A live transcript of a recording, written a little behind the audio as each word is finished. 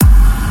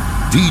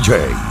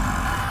DJ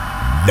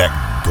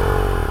Lento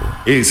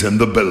is in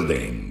the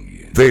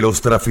building.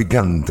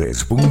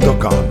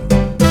 Velostraficantes.com.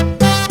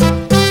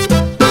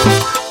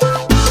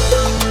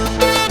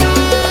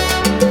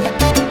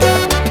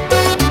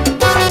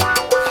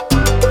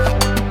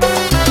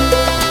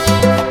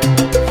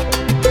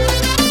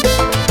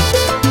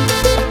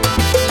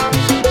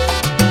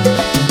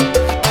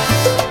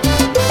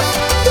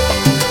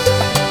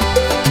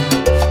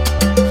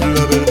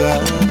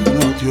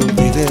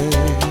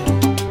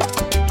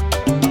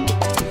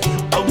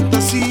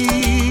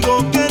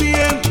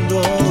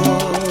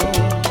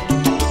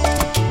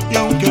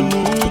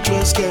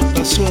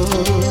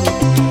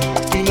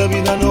 Y la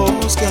vida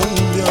nos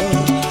cambió,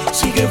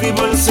 sigue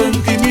vivo el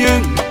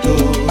sentimiento.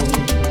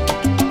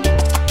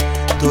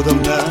 Toda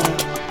una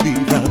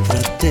vida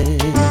traté de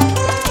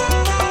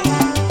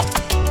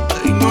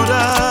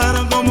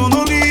ignorar cómo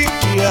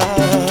dolías,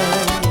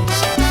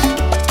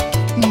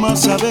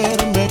 mas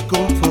haberme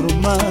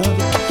conformado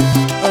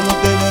a no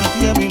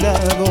tenerte a mi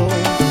lado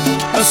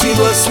ha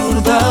sido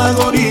absurda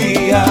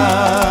agonía.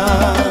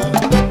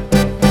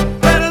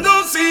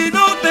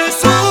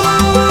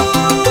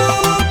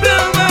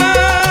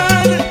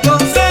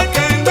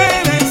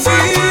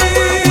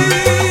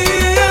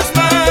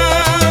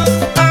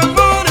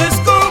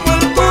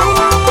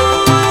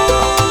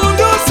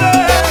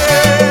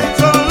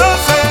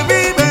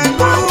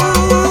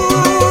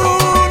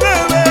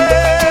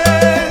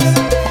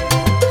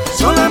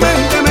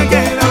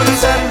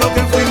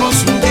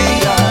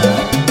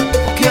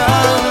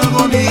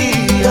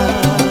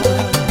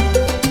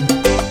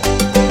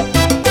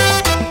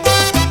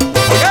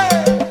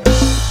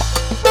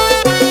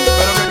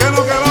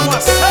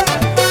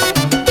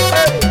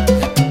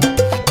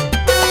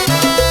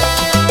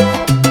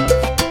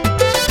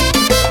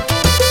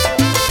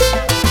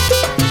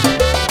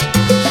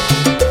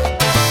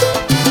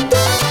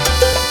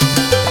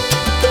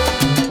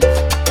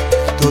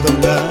 Toda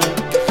la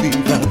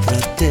vida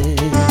traté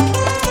de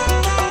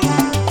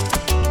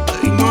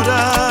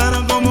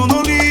ignorar cómo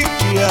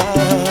dolías,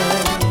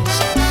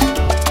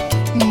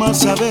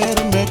 mas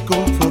haberme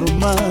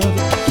conformado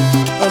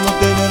a no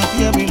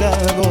tenerte a mi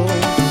lado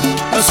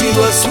ha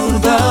sido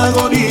absurda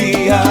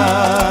agonía.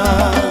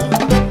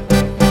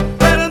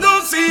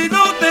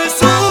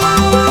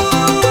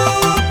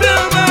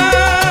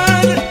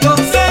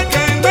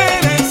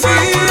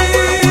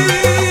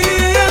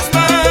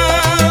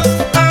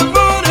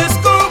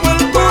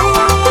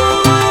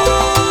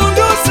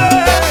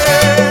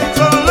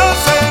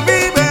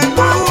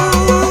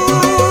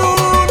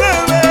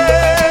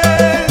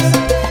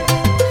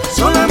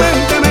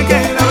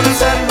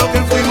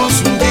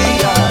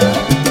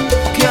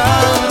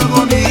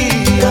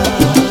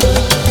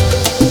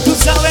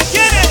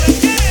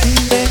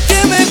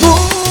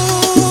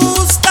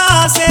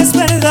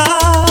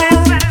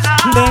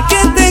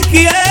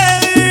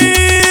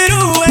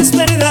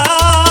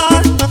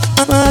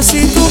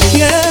 Si tú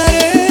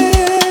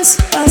quieres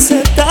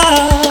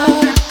aceptar,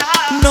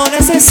 no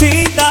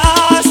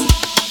necesitas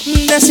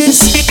decir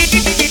sí.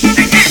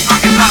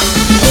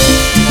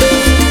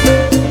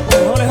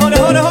 ¡Jole, jole,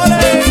 jole,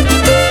 jole!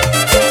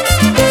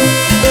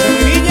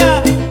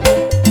 ¡Sevilla!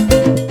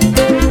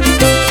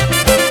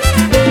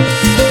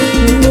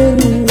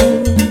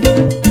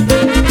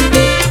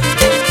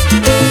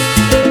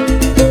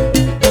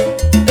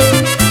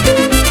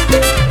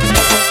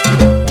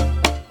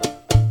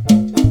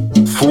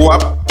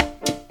 Fuap.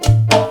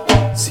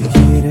 Si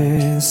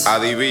quieres,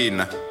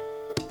 Adivina.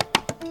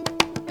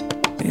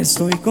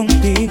 estoy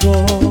contigo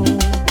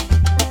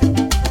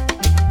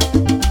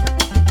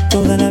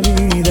toda la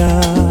vida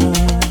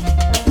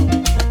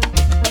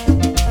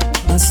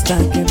hasta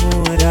que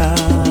muera.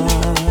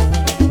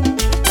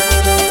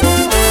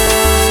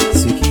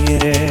 Si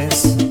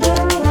quieres,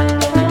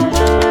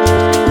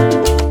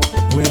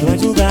 puedo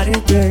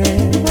ayudarte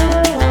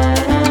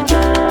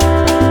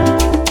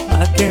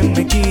a que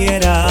me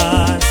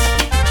quieras.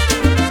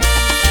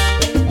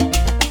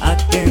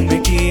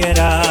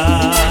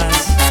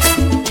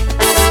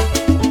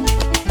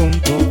 Un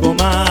poco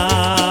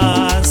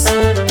más.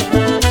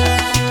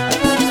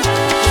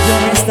 Yo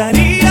me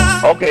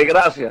estaría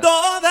Gracias.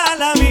 toda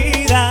la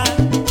vida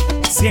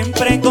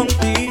siempre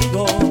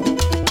contigo.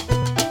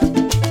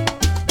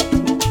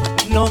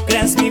 No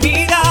creas mi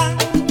vida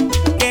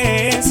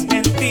que es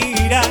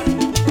mentira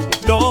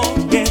lo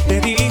que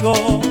te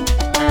digo.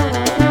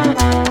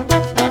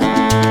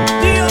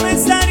 Yo me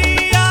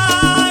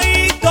estaría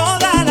ahí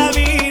toda la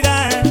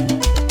vida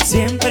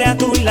siempre a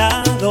tu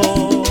lado,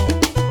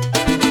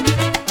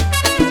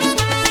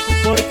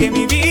 porque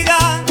mi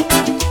vida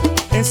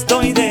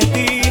estoy de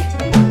ti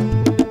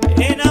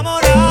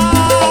enamorado.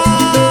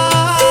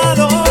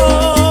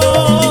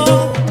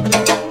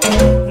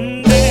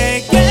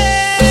 De que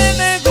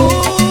me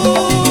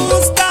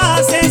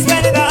gustas es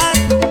verdad,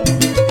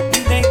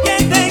 de que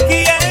te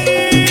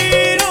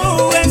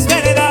quiero es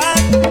verdad,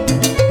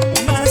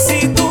 mas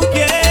si tú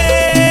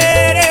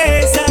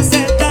quieres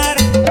aceptar,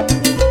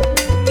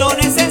 no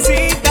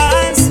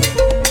necesitas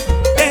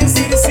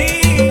decir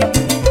sí,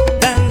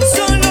 tan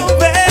solo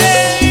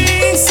ven.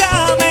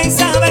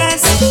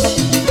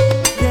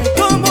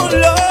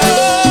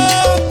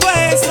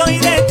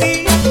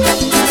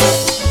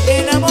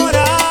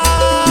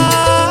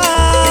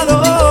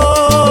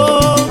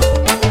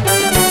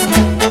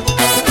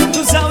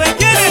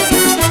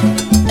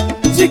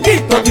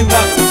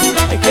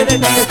 Es que de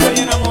ti estoy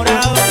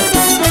enamorado.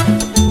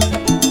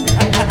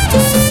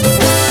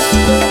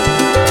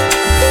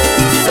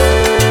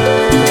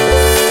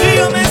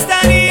 Yo me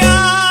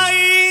estaría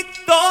ahí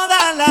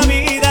toda la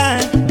vida,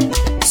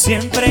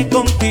 siempre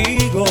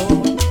contigo.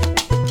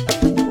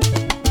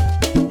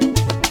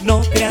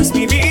 No creas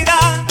mi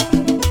vida,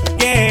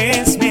 que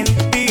es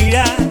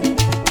mentira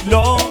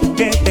lo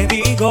que te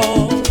digo.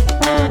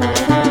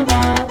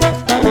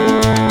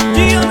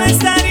 Yo me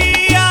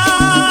estaría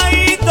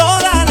ahí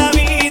toda la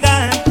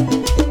vida,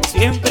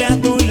 siempre a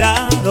tu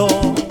lado,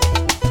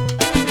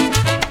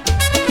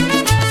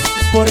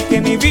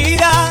 porque mi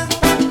vida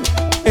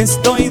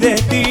estoy de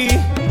ti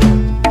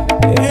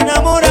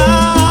enamorado.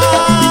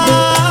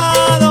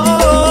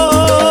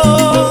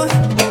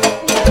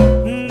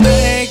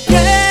 De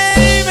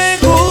que me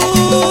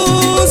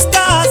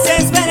gustas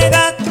es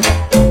verdad,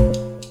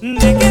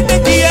 de que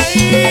te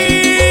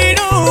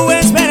quiero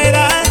es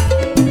verdad,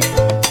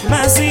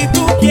 mas si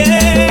tú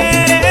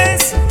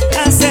quieres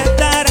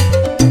aceptar,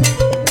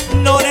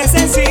 no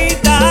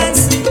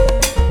necesitas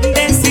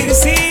decir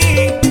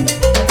sí,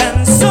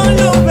 tan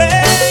solo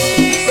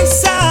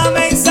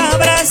bésame y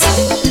sabrás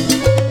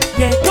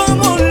que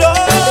como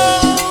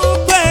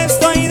loco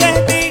estoy de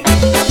ti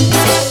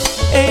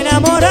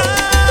enamorado.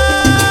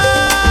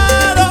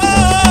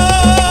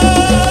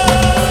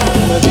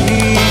 Me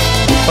di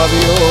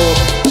adiós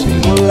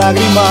sin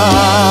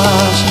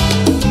lágrimas,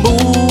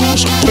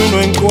 busco y no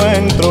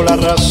encuentro la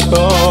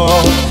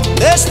razón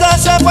de esta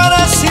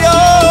separación.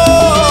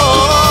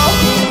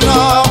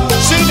 No,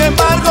 sin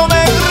embargo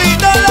me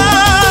grita el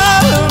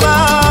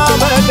alma,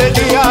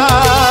 vete ya,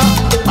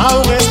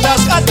 aún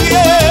estás a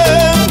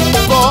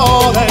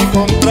tiempo de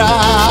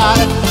encontrar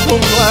un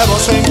nuevo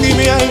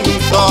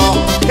sentimiento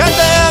que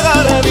te haga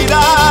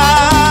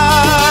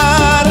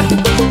olvidar,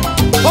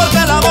 porque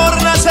el amor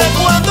nace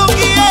cuando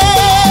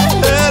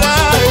quiere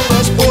y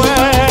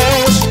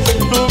después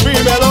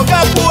vive lo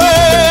que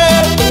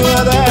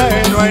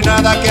puede. No hay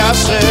nada que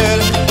hacer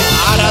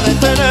para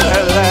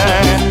detenerle,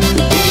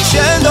 y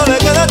diciéndole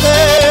quédate,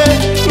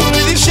 y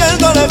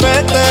diciéndole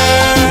vete.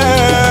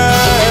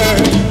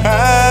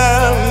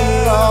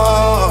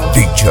 No.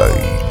 DJ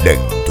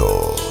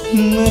Lento.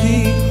 Me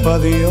dijo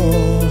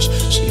adiós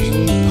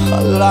sin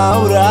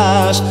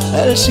palabras,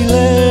 el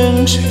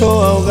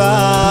silencio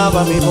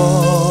ahogaba mi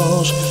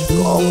voz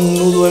con un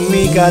nudo en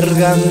mi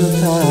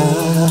garganta.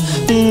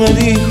 Me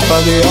dijo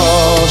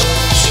adiós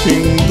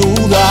sin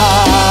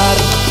dudar,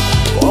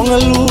 con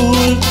el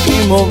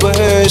último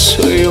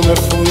beso yo me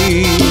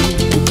fui.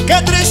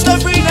 ¡Qué triste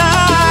final!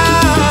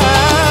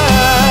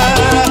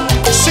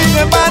 Sin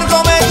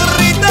embargo me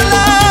grita el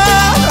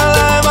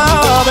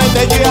alma,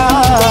 vete ya,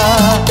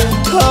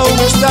 aún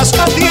estás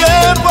a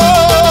tiempo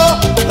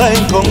de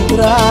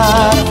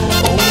encontrar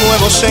un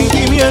nuevo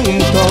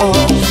sentimiento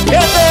que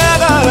te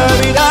haga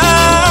olvidar,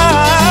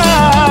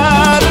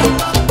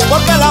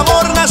 porque el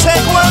amor nace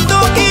cuando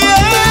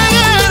quiere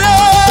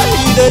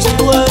y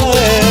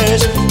después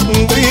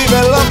vive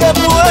lo que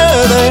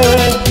puede,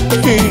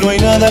 y no hay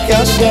nada que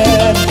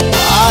hacer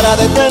para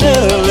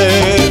detenerle,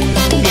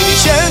 ni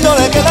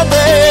diciéndole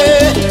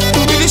quédate,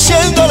 ni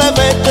diciéndole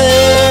vete.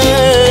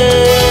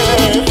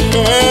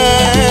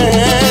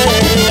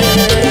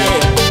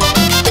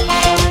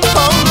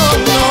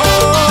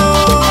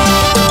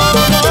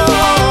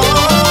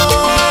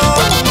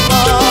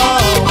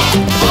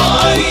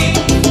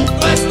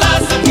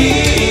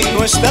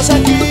 No estás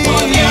aquí,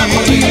 podría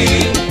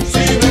morir. Si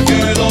me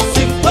quedo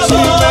sin tu amor, si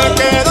me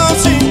quedo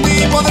sin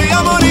ti,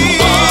 podría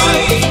morir.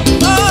 Ay,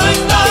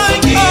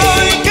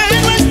 que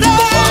no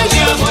estás,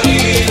 podría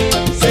morir.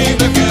 Si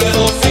me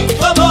quedo sin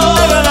tu amor,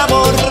 pero el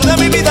amor de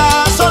mi vida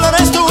solo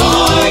eres tú.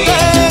 Te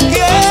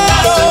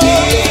quiero,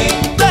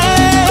 te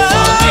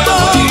amo,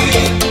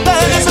 te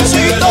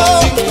necesito,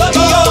 y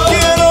yo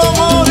quiero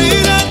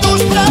morir en tus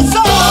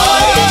brazos.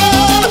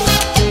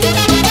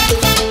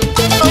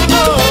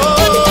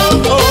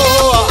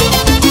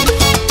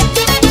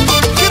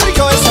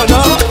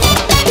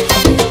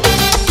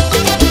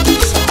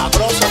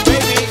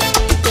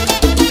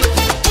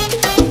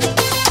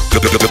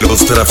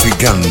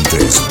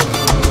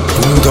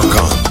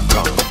 Lostraficantes.com.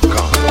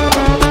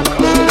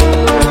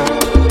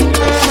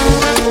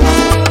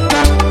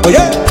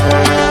 Oye,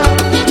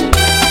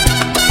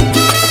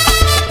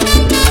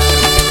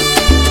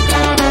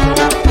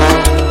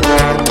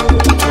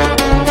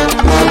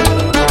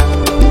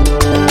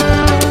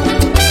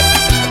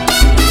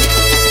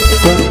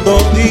 cuando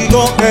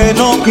digo que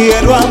no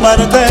quiero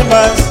amarte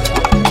más,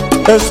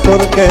 es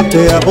porque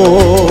te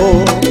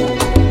amo.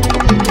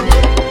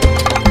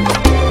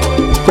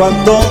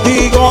 Cuando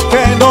digo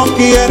que no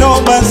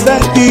quiero más de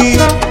ti,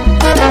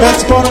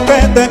 es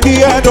porque te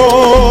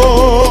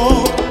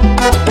quiero.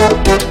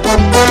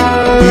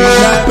 Y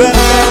la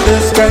verdad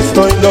es que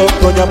estoy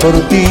loco ya por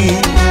ti,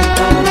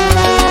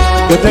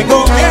 que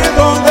tengo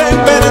miedo de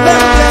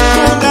perderte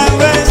una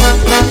vez.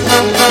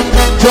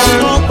 Yo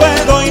no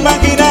puedo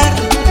imaginar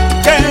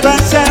qué va a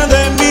ser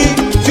de mí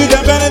si te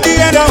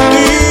perdiera un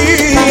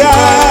día.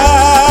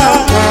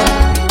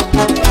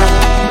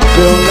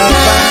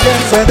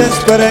 se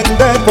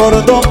desprende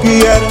por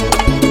doquier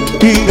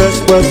y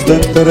después te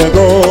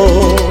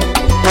entregó.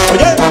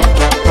 Oye,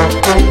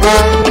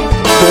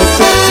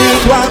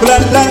 necesito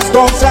hablar las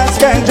cosas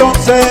que yo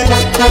sé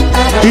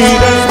y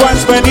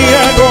después me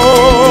niego.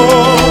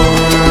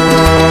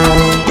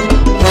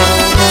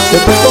 Que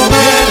tengo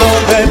miedo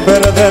de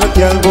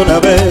perderte alguna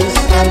vez.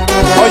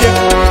 Oye,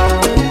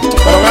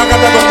 pero ven a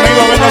cantar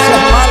conmigo, ven, no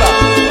seas mala.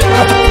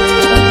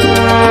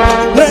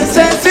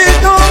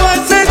 Necesito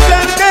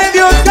aceptar que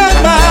Dios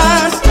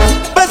jamás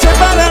va a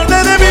separarte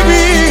de mi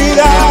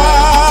vida.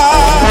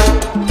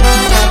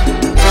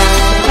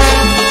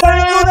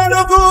 Es una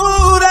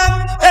locura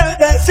el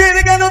decir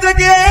que no te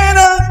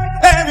quiero,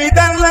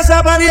 evitar las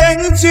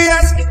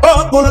apariencias,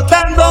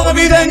 ocultando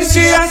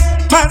evidencias.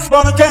 Más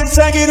por qué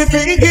seguir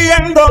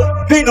fingiendo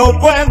y no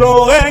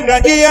puedo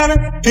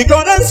engañar mi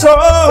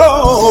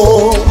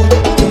corazón.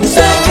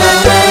 Sé que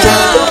te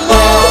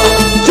amo,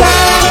 ya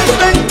no es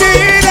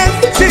mentira.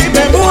 Si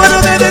me muero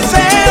de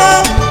deseo,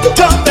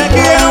 yo te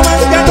quiero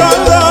más que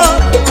todo.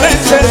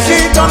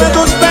 Necesito de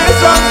tus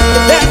besos,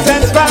 de esa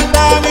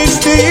espalda mis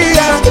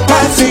días.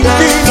 Más sin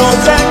ti no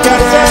sé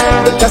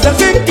qué hacer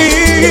sin ti.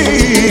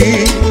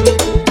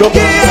 Yo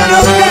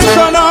quiero que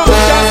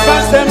conozcas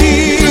más de mí.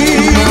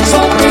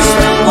 Son mis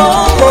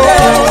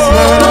temores,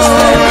 los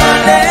que me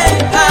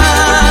alejan.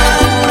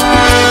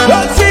 Lo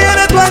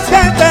cierto es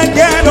que te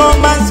quiero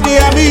más que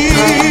a mí.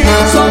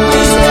 Son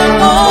mis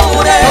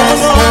temores,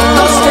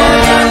 los que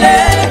me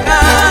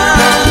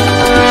alejan.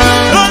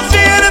 Lo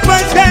cierto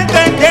es que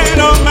te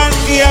quiero más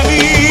que a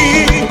mí.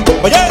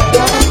 Oye.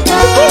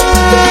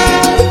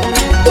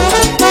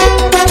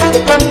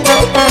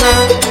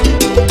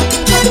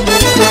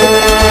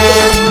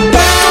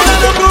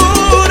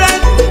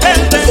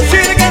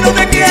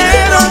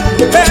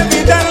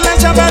 Evitar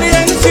las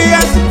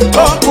apariencias,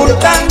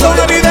 ocultando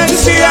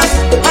evidencias.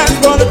 Más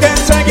por qué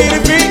seguir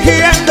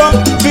fingiendo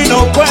si no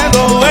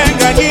puedo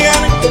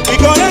engañar mi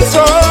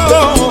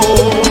corazón.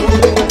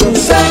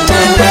 Sé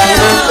que te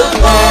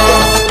amo,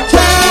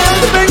 ya no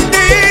es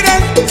mentira.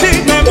 Si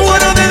me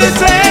muero de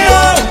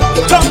deseo,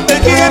 yo te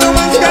quiero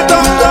más que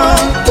todo.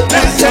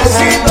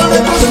 Necesito de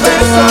tus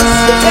besos,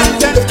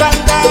 de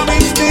espalda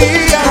mis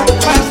días.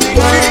 Más sin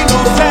ti no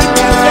sé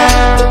qué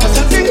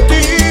hacer sin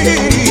ti.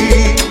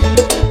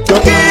 Yo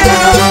quiero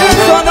que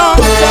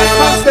conozcas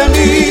más de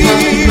mí.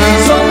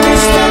 son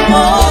mis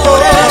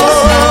temores,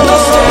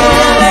 los que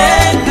me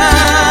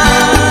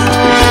alejan.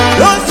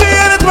 Lo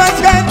cierto es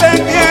que te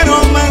quiero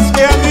más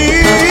que a mí.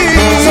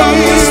 Son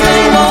mis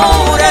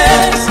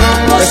temores,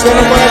 los Es que que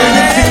no me puedo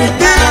vivir sin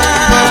ti.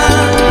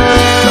 alejan.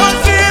 Lo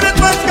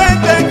cierto es que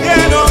te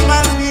quiero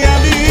más que a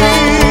mí.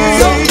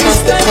 Son mis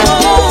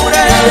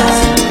temores,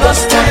 los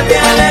que me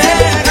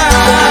alejan.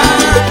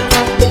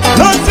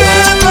 Lo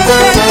cierto es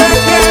que te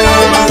quiero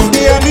más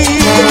que a mí.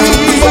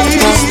 Son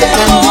mis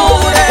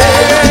temores,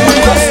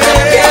 los que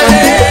me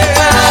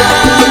alejan.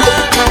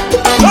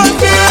 Lo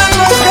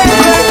cierto es que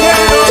te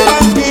quiero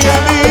más que a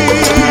mí.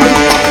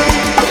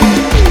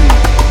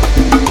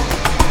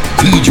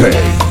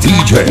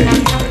 DJ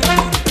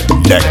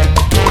Lento.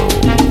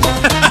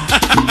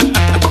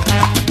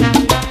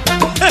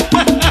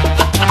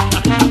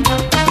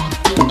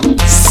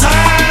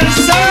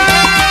 ¡Salsa!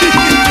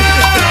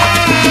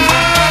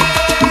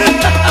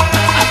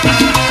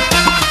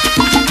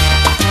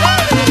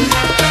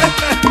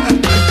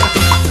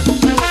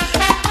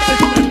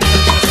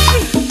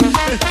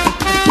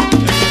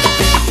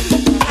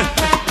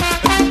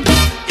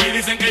 Y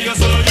dicen que yo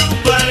soy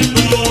un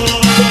barco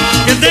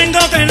que tengo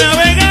que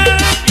navegar.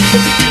 Y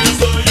dicen que yo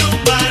soy un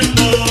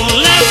barco por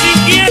las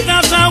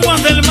inquietas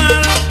aguas del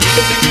mar. Y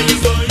dicen que yo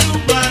soy un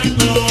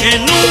barco que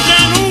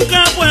nunca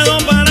puedo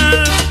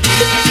parar. Y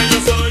dicen que yo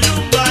soy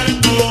un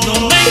barco, no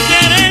me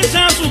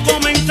interesa su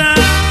comentar.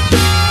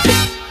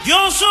 Yo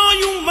soy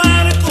un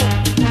barco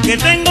que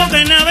tengo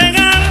que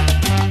navegar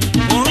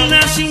por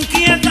las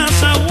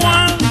inquietas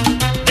aguas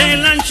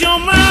del ancho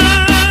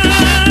mar.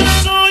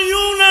 Soy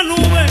una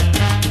nube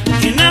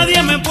que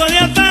nadie me puede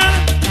atar,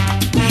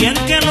 y el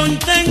que lo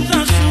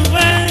intenta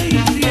sube y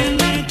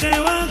tiene que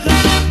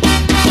bajar.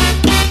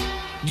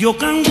 Yo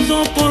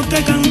canto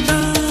porque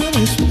cantar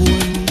es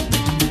bueno,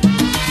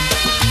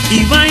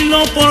 y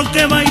bailo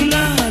porque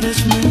bailar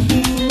es mejor.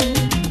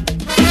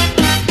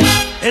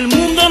 El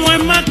mundo no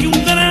es más que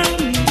un gran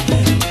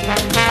misterio,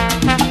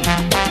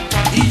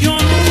 y yo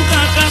nunca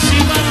casi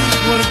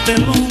bajo el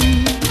telón.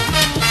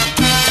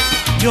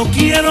 Yo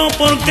quiero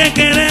porque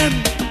querer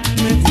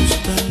me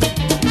gusta,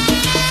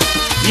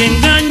 y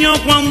engaño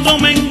cuando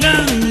me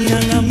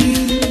engañan a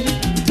mí.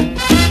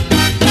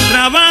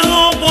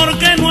 Trabajo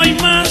porque no hay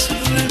más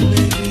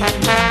remedio,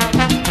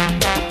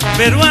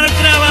 pero al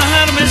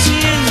trabajar me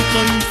siento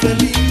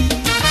infeliz.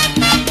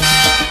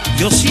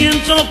 Yo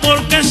siento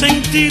porque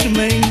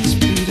sentirme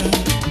inspira,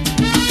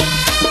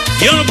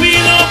 y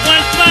olvido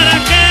pues para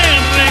qué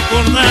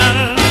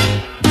recordar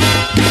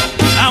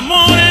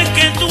amores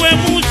que tuve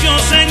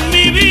muchos en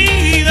mi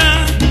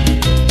vida,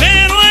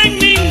 pero en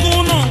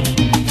ninguno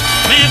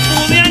me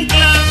pude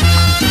anclar.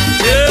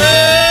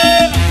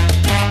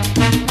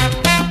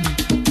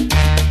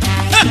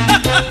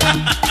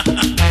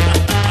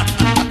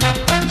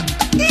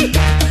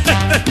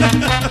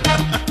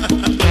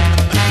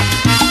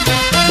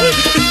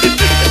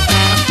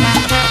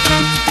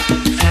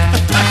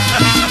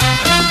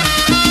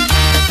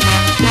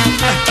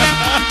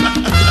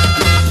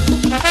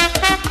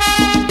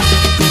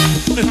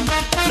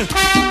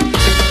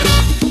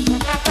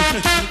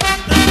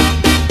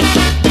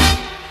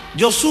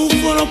 Yo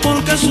sufro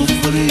porque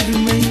sufrir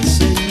me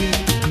enseña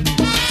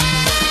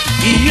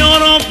y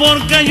lloro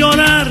porque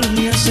llorar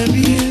me hace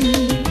bien.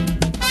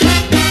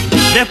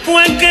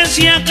 Después que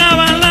se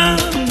acaba la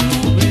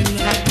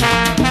novela,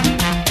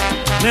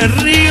 me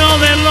río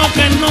de lo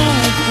que no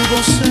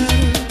pudo ser.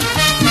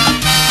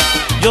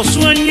 Yo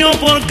sueño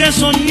porque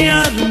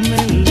soñar me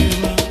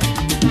eleva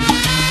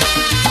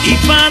y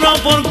paro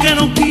porque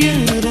no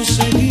quiero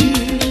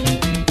seguir.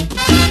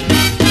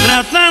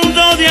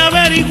 Tratando de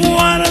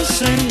averiguar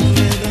se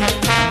enreda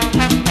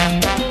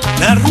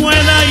la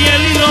rueda y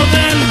el hilo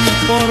del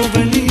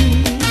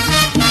porvenir.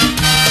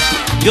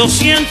 Yo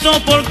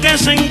siento porque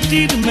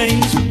sentir me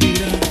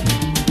inspira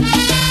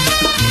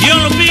y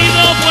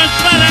olvido pues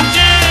para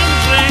qué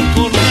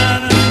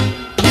recordar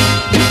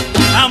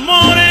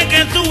amores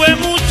que tuve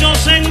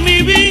muchos en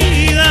mi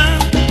vida,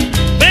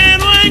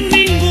 pero en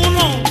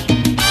ninguno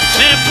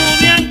me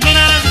pude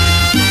anclar.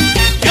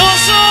 Yo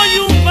soy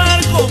un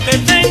barco que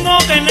tengo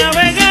que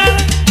navegar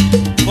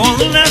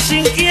con las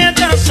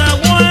inquietas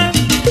aguas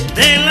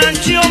del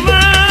ancho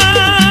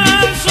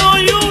mar.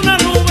 Soy una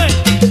nube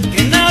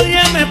que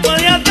nadie me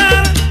puede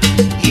atar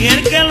y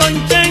el que lo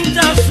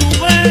intenta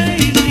sube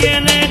y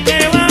tiene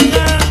que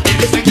bajar. Y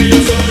dicen que yo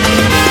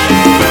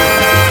soy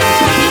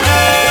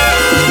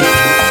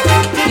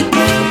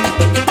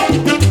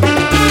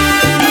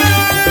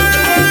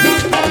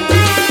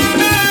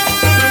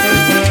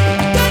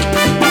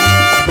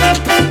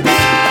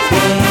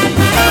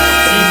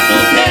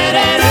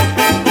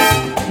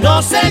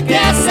no sé qué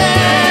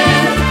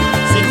hacer.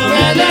 Si tú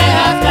me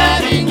dejas,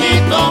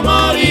 cariñito,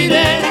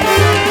 moriré.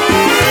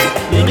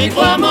 Mi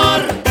único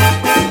amor,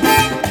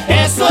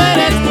 eso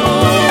eres tú.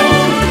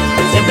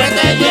 Siempre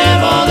te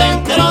llevo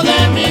dentro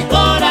de mi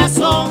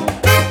corazón.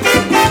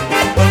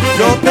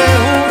 Yo te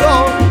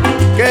juro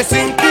que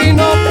sin ti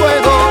no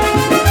puedo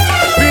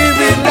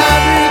vivir la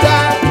vida,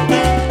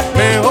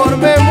 mejor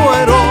me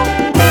muero.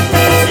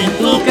 Sin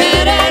tu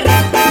querer,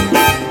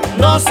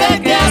 no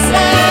sé qué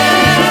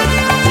hacer.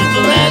 Si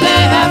tú me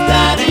dejas,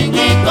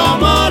 cariñito,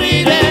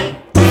 moriré.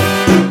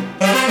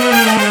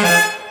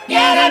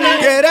 Quiéreme,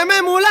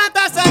 Quiéreme,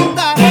 mulata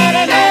santa,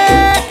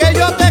 quiéreme, que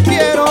yo te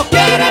quiero.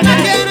 quiéreme,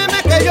 Quiéreme,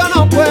 que yo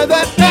no puedo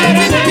estar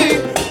sin ti.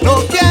 No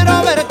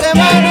quiero verte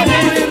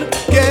morir.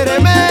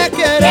 Quiéreme,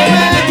 quiéreme,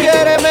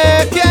 quiéreme,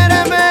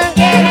 quiéreme.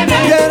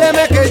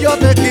 Quiéreme, que yo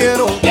te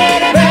quiero.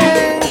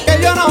 Ven,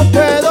 que yo no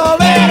puedo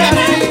verte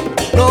así.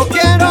 No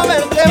quiero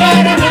verte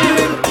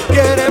morir.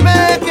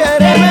 Quiéreme,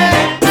 quiéreme.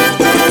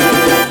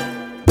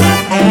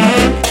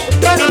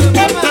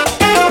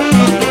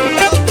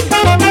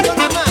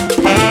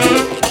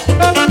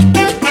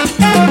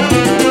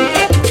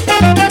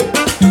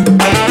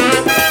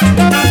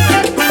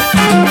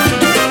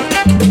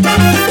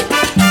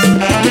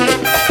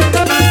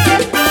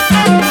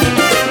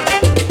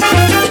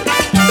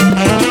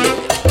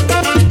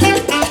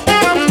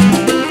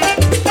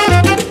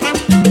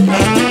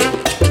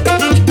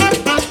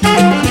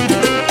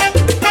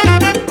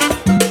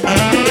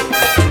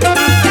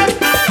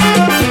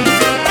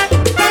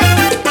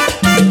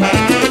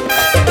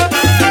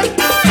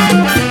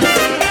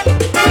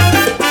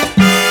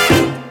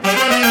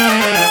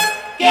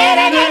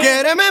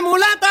 Quiéreme,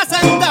 mulata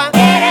santa,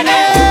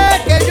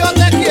 que yo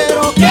te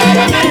quiero.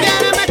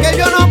 Quiéreme, que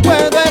yo no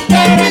puedo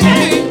estar sin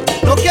ti.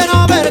 No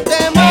quiero verte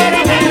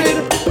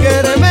morir.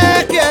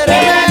 Quiéreme,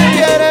 quiéreme,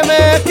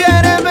 quiéreme,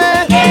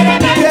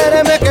 quiéreme.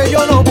 Quiéreme, que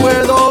yo no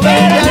puedo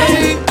verte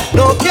así.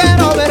 No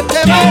quiero verte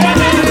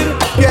morir.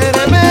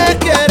 Quiéreme,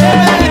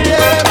 quiéreme,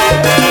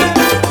 quiéreme.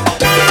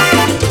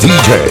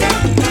 DJ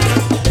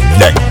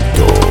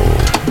Lento.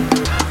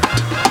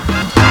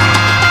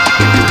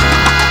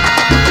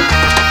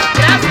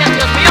 Gracias,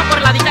 Dios mío,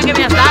 por la dicha que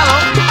me has dado.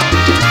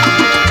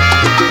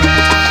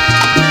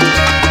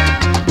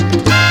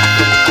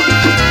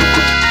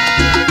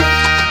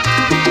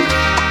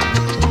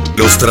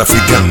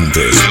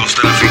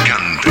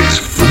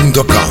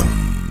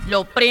 Lostraficantes.com.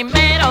 Lo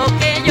primero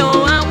que yo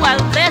hago al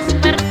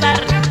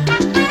despertar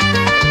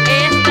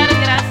es dar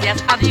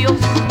gracias a Dios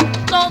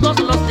todos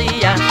los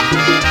días,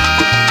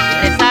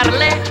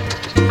 rezarle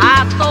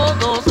a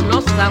todos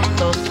los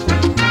santos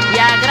y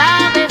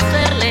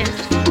agradecerles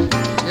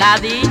la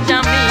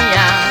dicha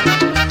mía.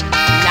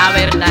 La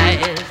verdad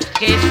es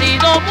que he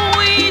sido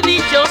muy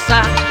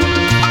dichosa,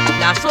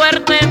 la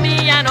suerte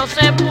mía no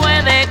se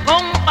puede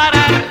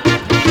comparar.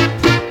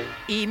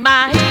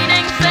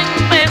 Imagínense,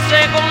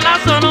 empecé con la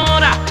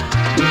sonora,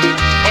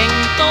 en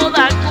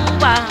toda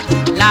Cuba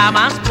la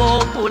más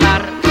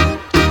popular.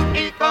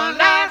 y con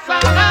la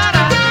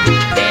sonora,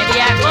 Me di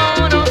a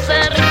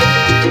conocer,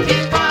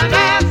 y con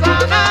la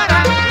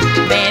sonora,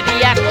 me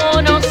di a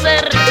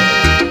conocer.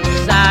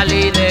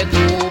 Salí de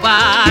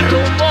Cuba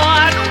rumbo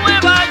a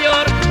Nueva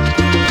York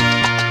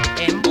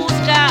en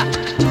busca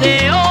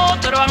de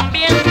otro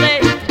ambiente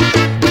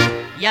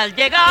y al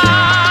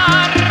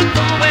llegar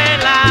tuve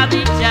la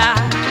dicha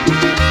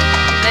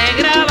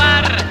de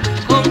grabar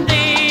con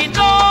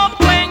Tito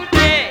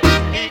Puente.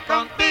 y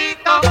con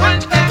Tito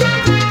Puente.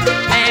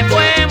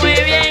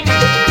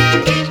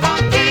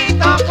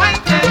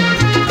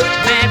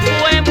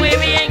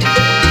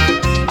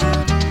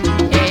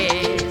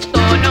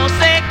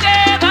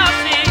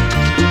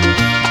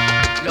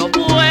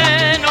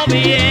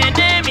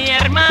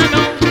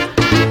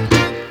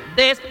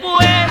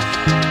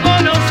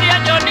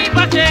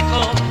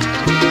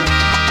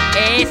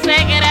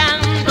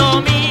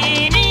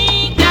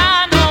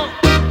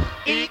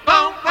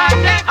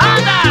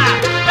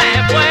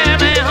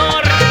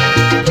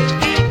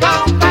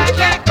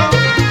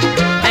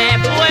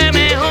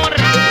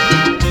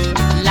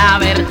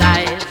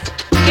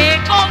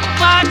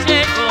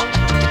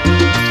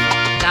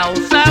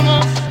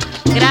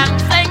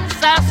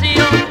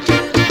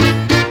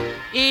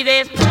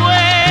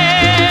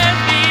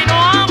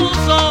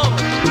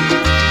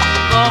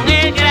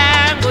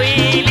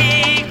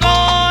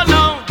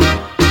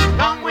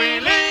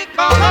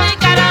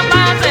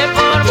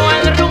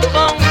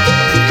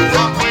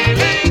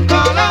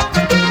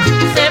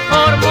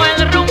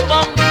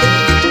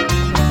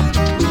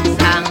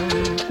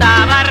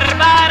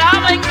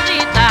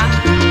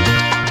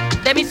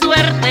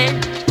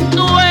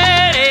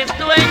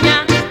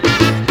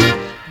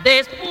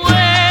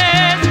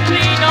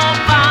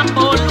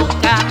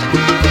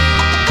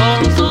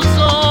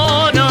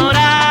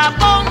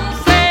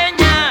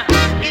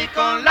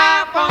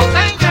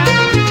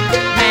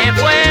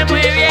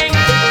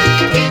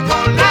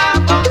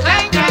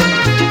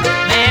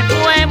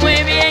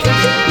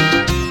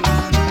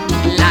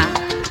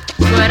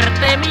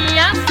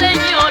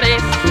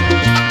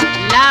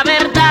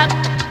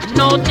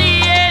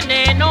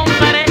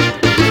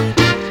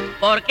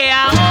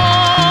 ahora